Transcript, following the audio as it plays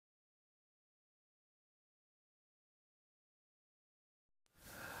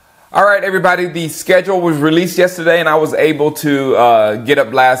All right, everybody, the schedule was released yesterday, and I was able to get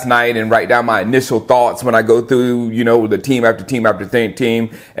up last night and write down my initial thoughts when I go through, the team after team after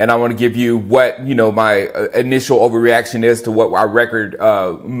team. And I want to give you what, my initial overreaction is to what our record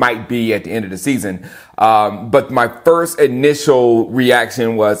might be at the end of the season. But my first initial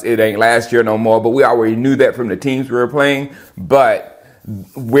reaction was it ain't last year no more, but we already knew that from the teams we were playing. But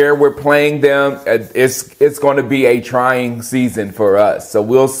where we're playing them, it's going to be a trying season for us. So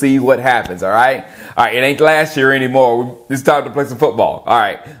we'll see what happens. All right. It ain't last year anymore. It's time to play some football. All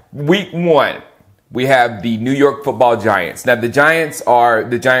right. Week 1, we have the New York Football Giants. Now the Giants are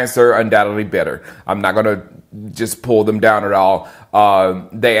undoubtedly better. I'm not going to just pull them down at all.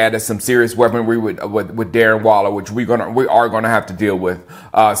 They added some serious weaponry with Darren Waller, which we are gonna have to deal with.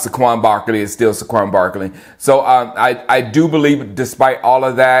 Saquon Barkley is still Saquon Barkley. So I do believe, despite all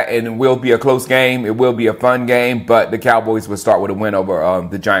of that, and it will be a close game, it will be a fun game, but the Cowboys will start with a win over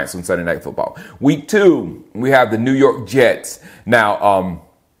the Giants on Sunday Night Football. Week 2, we have the New York Jets. Now,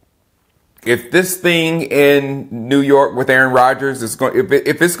 if this thing in New York with Aaron Rodgers is going,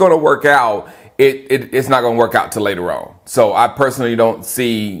 if it's going to work out, it's not going to work out till later on. So I personally don't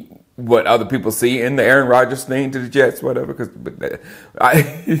see what other people see in the Aaron Rodgers thing to the Jets, whatever.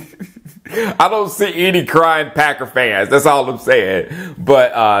 I don't see any crying Packer fans. That's all I'm saying.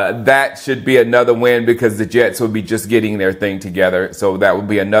 But that should be another win because the Jets will be just getting their thing together. So that would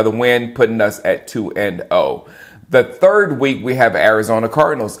be another win, putting us at 2-0. The third week, we have Arizona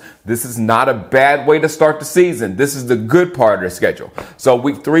Cardinals. This is not a bad way to start the season. This is the good part of the schedule. So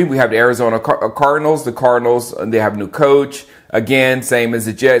week 3, we have the Arizona Cardinals. The Cardinals, they have a new coach. Again, same as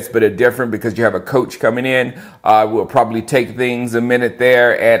the Jets, but it's different because you have a coach coming in. Will probably take things a minute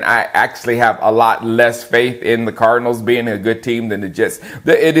there. And I actually have a lot less faith in the Cardinals being a good team than the Jets.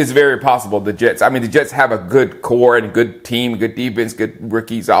 It is very possible the Jets have a good core and a good team, good defense, good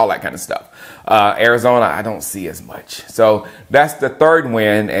rookies, all that kind of stuff. Arizona, I don't see as much. So that's the third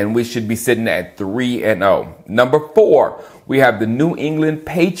win, and we should be sitting at 3-0. Number 4, we have the New England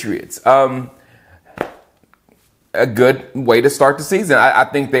Patriots. A good way to start the season. I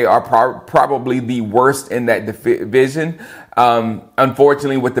think they are probably the worst in that division.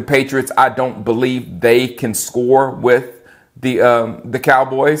 Unfortunately, with the Patriots, I don't believe they can score with the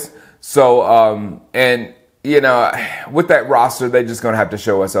Cowboys. So, with that roster, they're just going to have to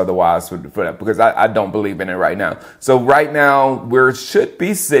show us otherwise for that, because I don't believe in it right now. So right now, we should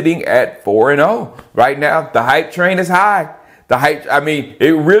be sitting at 4-0. Right now, the hype train is high. The hype,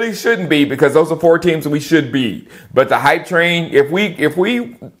 it really shouldn't be, because those are 4 teams we should beat. But the hype train, if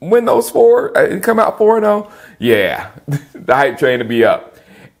we win those 4 and come out 4-0, yeah, the hype train will be up.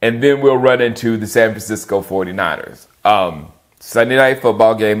 And then we'll run into the San Francisco 49ers. Sunday Night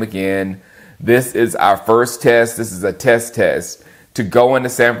Football game again. This is our first test. This is a test to go into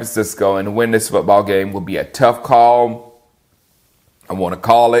San Francisco and win this football game will be a tough call. I want to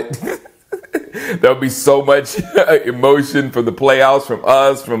call it. There'll be so much emotion from the playoffs, from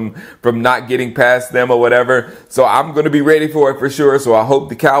us, from not getting past them or whatever. So I'm going to be ready for it for sure. So I hope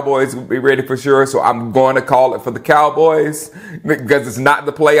the Cowboys will be ready for sure. So I'm going to call it for the Cowboys because it's not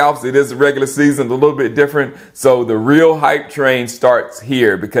the playoffs. It is the regular season, a little bit different. So the real hype train starts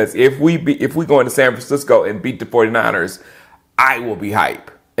here, because if we go into San Francisco and beat the 49ers, I will be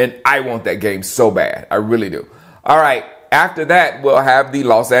hype. And I want that game so bad. I really do. All right. After that, we'll have the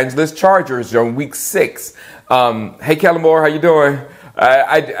Los Angeles Chargers on week 6. Hey, Kellen Moore, how you doing?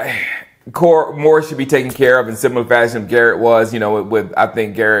 Moore should be taken care of in similar fashion Garrett was, I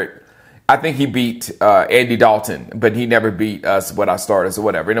think he beat Andy Dalton, but he never beat us with our starters or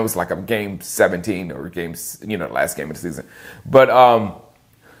whatever. And it was like a game 17 or last game of the season. But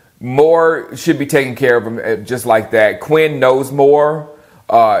Moore should be taken care of him just like that. Quinn knows more.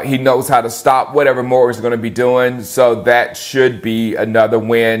 He knows how to stop whatever Moore is going to be doing. So that should be another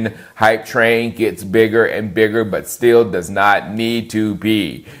win. Hype train gets bigger and bigger, but still does not need to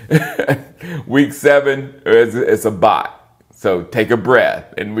be. Week 7, it's a bye. So take a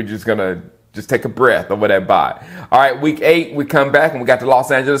breath. And we're just going to take a breath over that bye. All right, week 8, we come back and we got the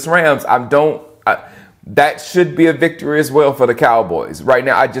Los Angeles Rams. That should be a victory as well for the Cowboys. Right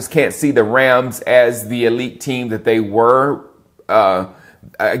now, I just can't see the Rams as the elite team that they were.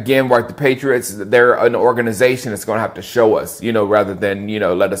 Again, like the Patriots, they're an organization that's going to have to show us, rather than,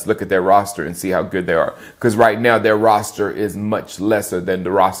 let us look at their roster and see how good they are. Because right now, their roster is much lesser than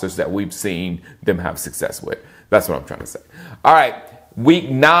the rosters that we've seen them have success with. That's what I'm trying to say. All right. Week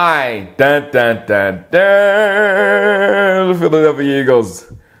 9. Dun, dun, dun, dun. The Philadelphia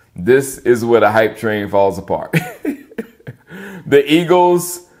Eagles. This is where the hype train falls apart. The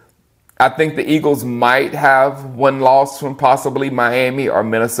Eagles, I think the Eagles might have one loss from possibly Miami or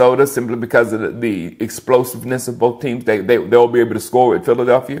Minnesota simply because of the explosiveness of both teams. They'll be able to score with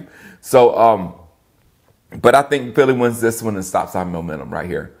Philadelphia. So, but I think Philly wins this one and stops our momentum right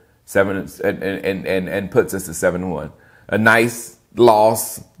here. And puts us at 7-1. A nice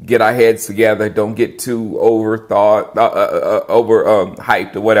loss. Get our heads together. Don't get too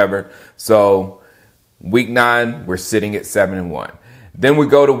hyped or whatever. So week 9, we're sitting at 7-1. Then we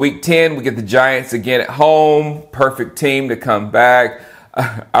go to week 10. We get the Giants again at home. Perfect team to come back.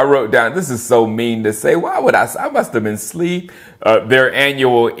 I wrote down, this is so mean to say. Why would I must have been asleep. Their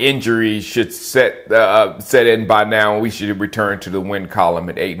annual injury should set in by now. We should return to the win column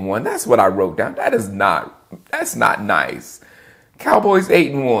at 8-1. That's what I wrote down. That's not nice. Cowboys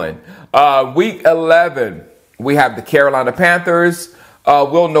 8-1. Week 11, we have the Carolina Panthers.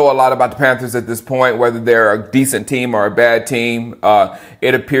 We'll know a lot about the Panthers at this point, whether they're a decent team or a bad team.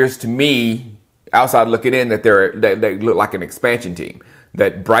 It appears to me, outside looking in, that they look like an expansion team.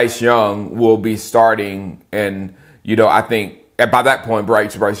 That Bryce Young will be starting, and I think by that point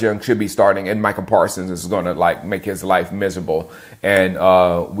Bryce Young should be starting, and Michael Parsons is going to make his life miserable, and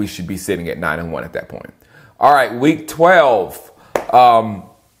we should be sitting at 9-1 at that point. All right, week 12,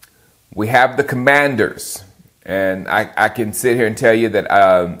 we have the Commanders. And I can sit here and tell you that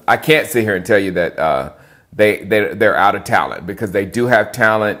I can't sit here and tell you that they're out of talent, because they do have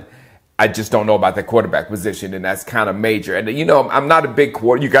talent. I just don't know about the quarterback position, and that's kind of major. And I'm not a big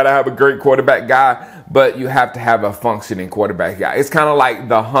quarterback. You got to have a great quarterback guy, but you have to have a functioning quarterback guy. It's kind of like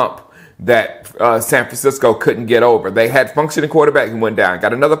the hump that San Francisco couldn't get over. They had functioning quarterback and went down.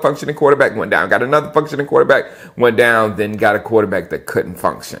 Got another functioning quarterback, went down. Got another functioning quarterback, went down. Then got a quarterback that couldn't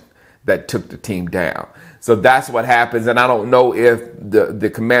function, that took the team down. So that's what happens, and I don't know if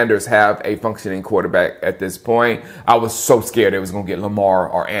the Commanders have a functioning quarterback at this point. I was so scared they was going to get Lamar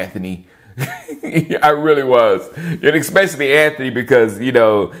or Anthony. I really was, and especially Anthony, because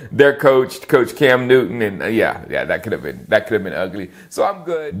their Coach Cam Newton, and yeah, that could have been ugly. So I'm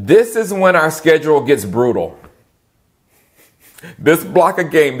good. This is when our schedule gets brutal. This block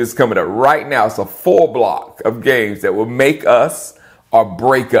of game that's coming up right now, it's a full block of games that will make us or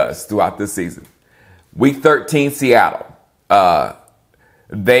break us throughout this season. Week 13, Seattle.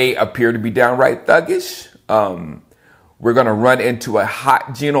 They appear to be downright thuggish. We're going to run into a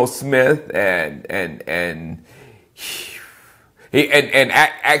hot Geno Smith, and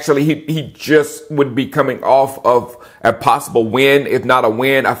he just would be coming off of a possible win, if not a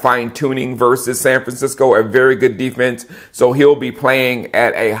win, a fine-tuning versus San Francisco, a very good defense. So he'll be playing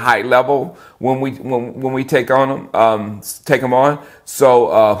at a high level when we take him on.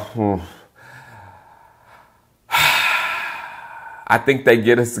 So I think they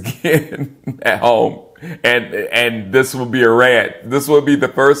get us again at home, and this will be a rant. This will be the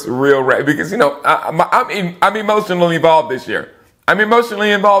first real rant, because I'm emotionally involved this year.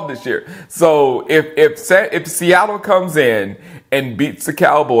 So if Seattle comes in and beats the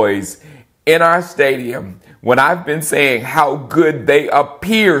Cowboys in our stadium, when I've been saying how good they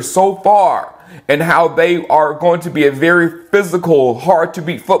appear so far and how they are going to be a very physical, hard to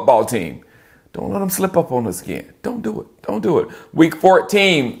beat football team, don't let them slip up on us again. Don't do it. Week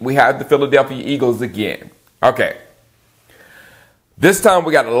 14, we have the Philadelphia Eagles again. Okay. This time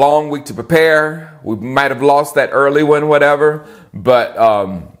we got a long week to prepare. We might have lost that early one, whatever. But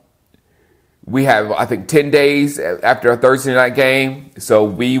we have, I think, 10 days after a Thursday night game. So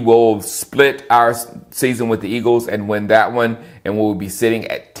we will split our season with the Eagles and win that one. And we'll be sitting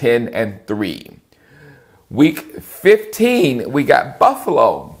at 10-3. Week 15, we got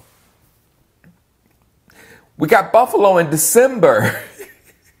Buffalo. We got Buffalo in December.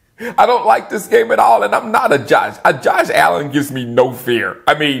 I don't like this game at all, and I'm not a Josh. Josh Allen gives me no fear.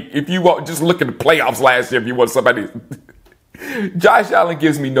 I mean, if you want, just look at the playoffs last year if you want somebody. Josh Allen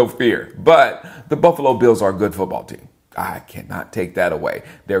gives me no fear, but the Buffalo Bills are a good football team. I cannot take that away.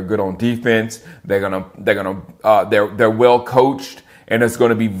 They're good on defense. They're well coached, and it's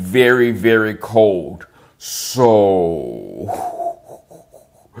gonna be very, very cold. So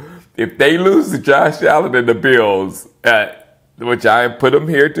if they lose to Josh Allen and the Bills, which I put them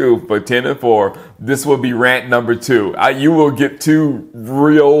here too for 10-4, this will be rant number 2. You will get 2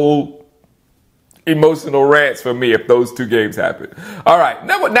 real emotional rants from me if those 2 games happen. All right,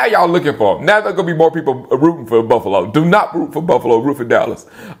 now y'all looking for them. Now there's gonna be more people rooting for Buffalo. Do not root for Buffalo, root for Dallas.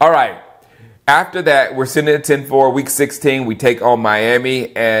 All right. After that, we're sitting at 10-4. Week 16, we take on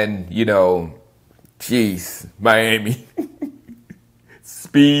Miami, and Miami.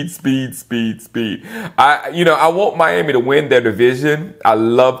 Speed. I want Miami to win their division. I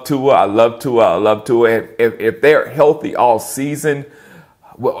love Tua. If they're healthy all season,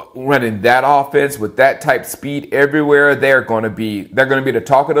 running that offense with that type speed everywhere, they're going to be the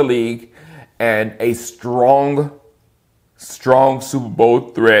talk of the league and a strong Super Bowl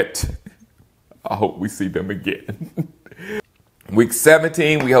threat. I hope we see them again. Week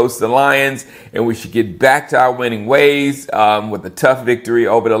 17, we host the Lions, and we should get back to our winning ways with a tough victory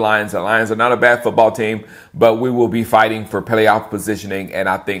over the Lions. The Lions are not a bad football team, but we will be fighting for playoff positioning, and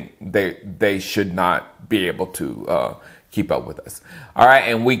I think they should not be able to keep up with us. All right,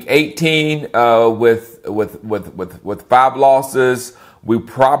 and Week 18, with 5 losses, we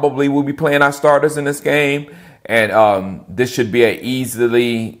probably will be playing our starters in this game. And this should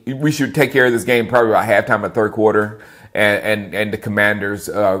be we should take care of this game probably about halftime or third quarter. And the Commanders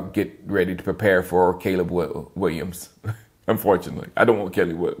get ready to prepare for Caleb Williams. Unfortunately, I don't want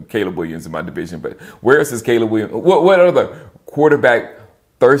Caleb Williams in my division, but where is this Caleb Williams? What other quarterback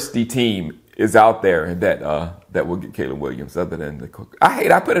thirsty team is out there that will get Caleb Williams other than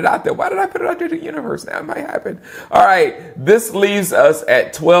I put it out there. Why did I put it out there to the universe? That might happen. All right, this leaves us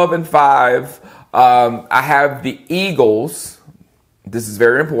at 12-5. I have the Eagles. This is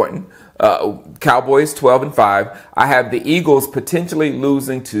very important. Cowboys 12-5. I have the Eagles potentially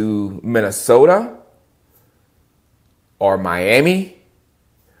losing to Minnesota or Miami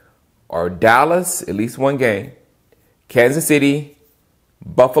or Dallas, at least one game, Kansas City,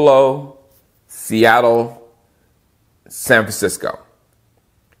 Buffalo, Seattle, San Francisco.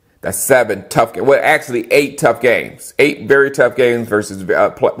 That's 7 tough games. Well, actually 8 tough games. 8 very tough games versus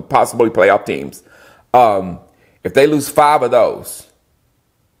possibly playoff teams. If they lose 5 of those,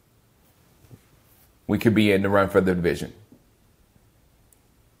 we could be in the run for the division.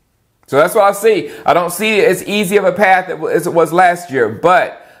 So that's what I see. I don't see it as easy of a path as it was last year.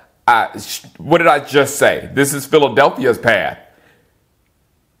 But what did I just say? This is Philadelphia's path.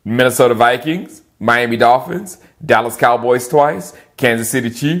 Minnesota Vikings, Miami Dolphins, Dallas Cowboys twice, Kansas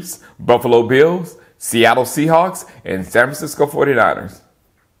City Chiefs, Buffalo Bills, Seattle Seahawks, and San Francisco 49ers.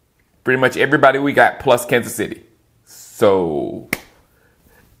 Pretty much everybody we got plus Kansas City. So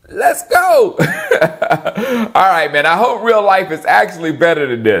let's go. All right, man. I hope real life is actually better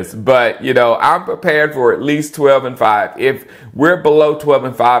than this. But, I'm prepared for at least 12-5. If we're below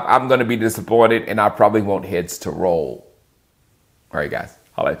 12-5, I'm going to be disappointed, and I probably won't heads to roll. All right, guys.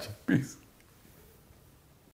 I'll let you. Peace.